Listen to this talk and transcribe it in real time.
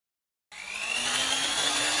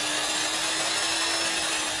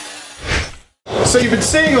So you've been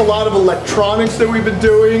seeing a lot of electronics that we've been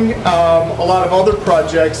doing, a lot of other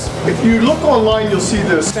projects. If you look online, you'll see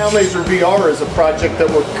the Soundlazer VR is a project that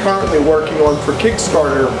we're currently working on for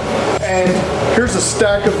Kickstarter. And here's a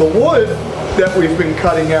stack of the wood that we've been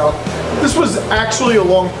cutting out. This was actually a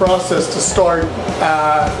long process to start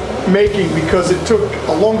making because it took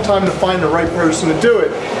a long time to find the right person to do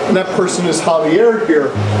it. And that person is Javier here.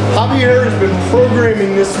 Javier has been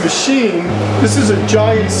programming this machine. This is a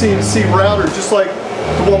giant CNC router, just like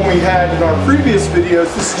the one we had in our previous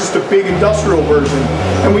videos. This is just a big industrial version.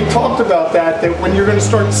 And we talked about that when you're going to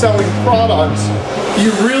start selling products,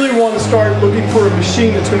 you really want to start looking for a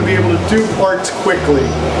machine that's going to be able to do parts quickly.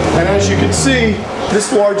 And as you can see,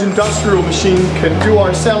 this large industrial machine can do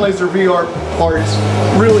our Soundlazer VR parts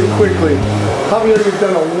really quickly. Javier, you've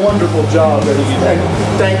done a wonderful job, and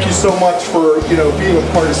thank you so much for being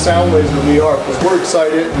a part of Soundlazer VR, because we're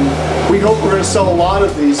excited and we hope we're going to sell a lot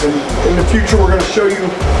of these. And in the future, we're going to show you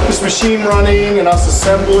this machine running and us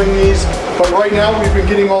assembling these. But right now, we've been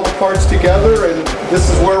getting all the parts together, and this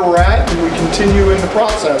is where we're at, and we continue in the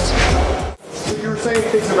process. So you were saying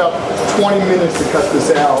it takes about 20 minutes to cut this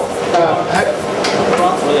out.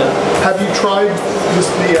 Have you tried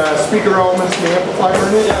just the speaker elements and the amplifier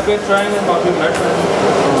in it? Yeah, I've been trying it, not doing that.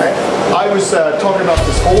 Okay. I was talking about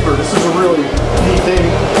this holder. This is a really neat thing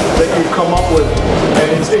that you've come up with, and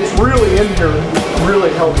it's really in here,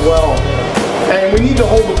 really held well. And we need to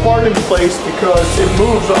hold the part in place because it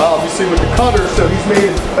moves obviously with the cutter, so he's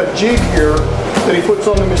made a jig here that he puts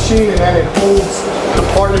on the machine, and then it holds the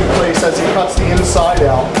part in place as he cuts the inside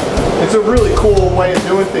out. It's a really cool way of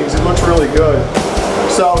doing things. It looks really good.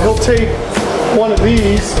 So he'll take one of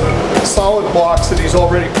these solid blocks that he's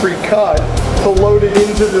already pre-cut, he'll load it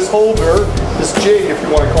into this holder, this jig if you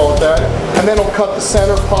want to call it that, and then he'll cut the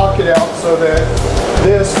center pocket out so that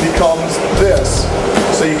this becomes this.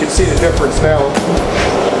 So you can see the difference now.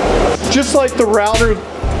 Just like the router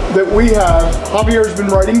that we have, Javier's been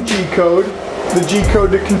writing G-code, the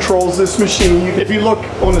G-code that controls this machine. If you look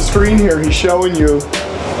on the screen here, he's showing you,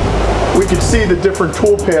 we can see the different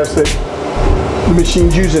tool paths that the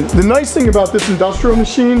machine's using. The nice thing about this industrial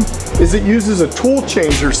machine is it uses a tool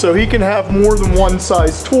changer, so he can have more than one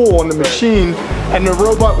size tool on the machine, and the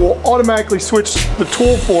robot will automatically switch the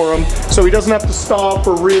tool for him, so he doesn't have to stop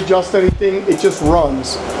or readjust anything, it just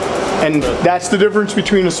runs. And that's the difference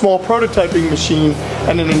between a small prototyping machine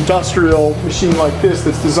and an industrial machine like this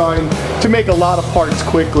that's designed to make a lot of parts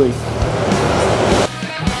quickly.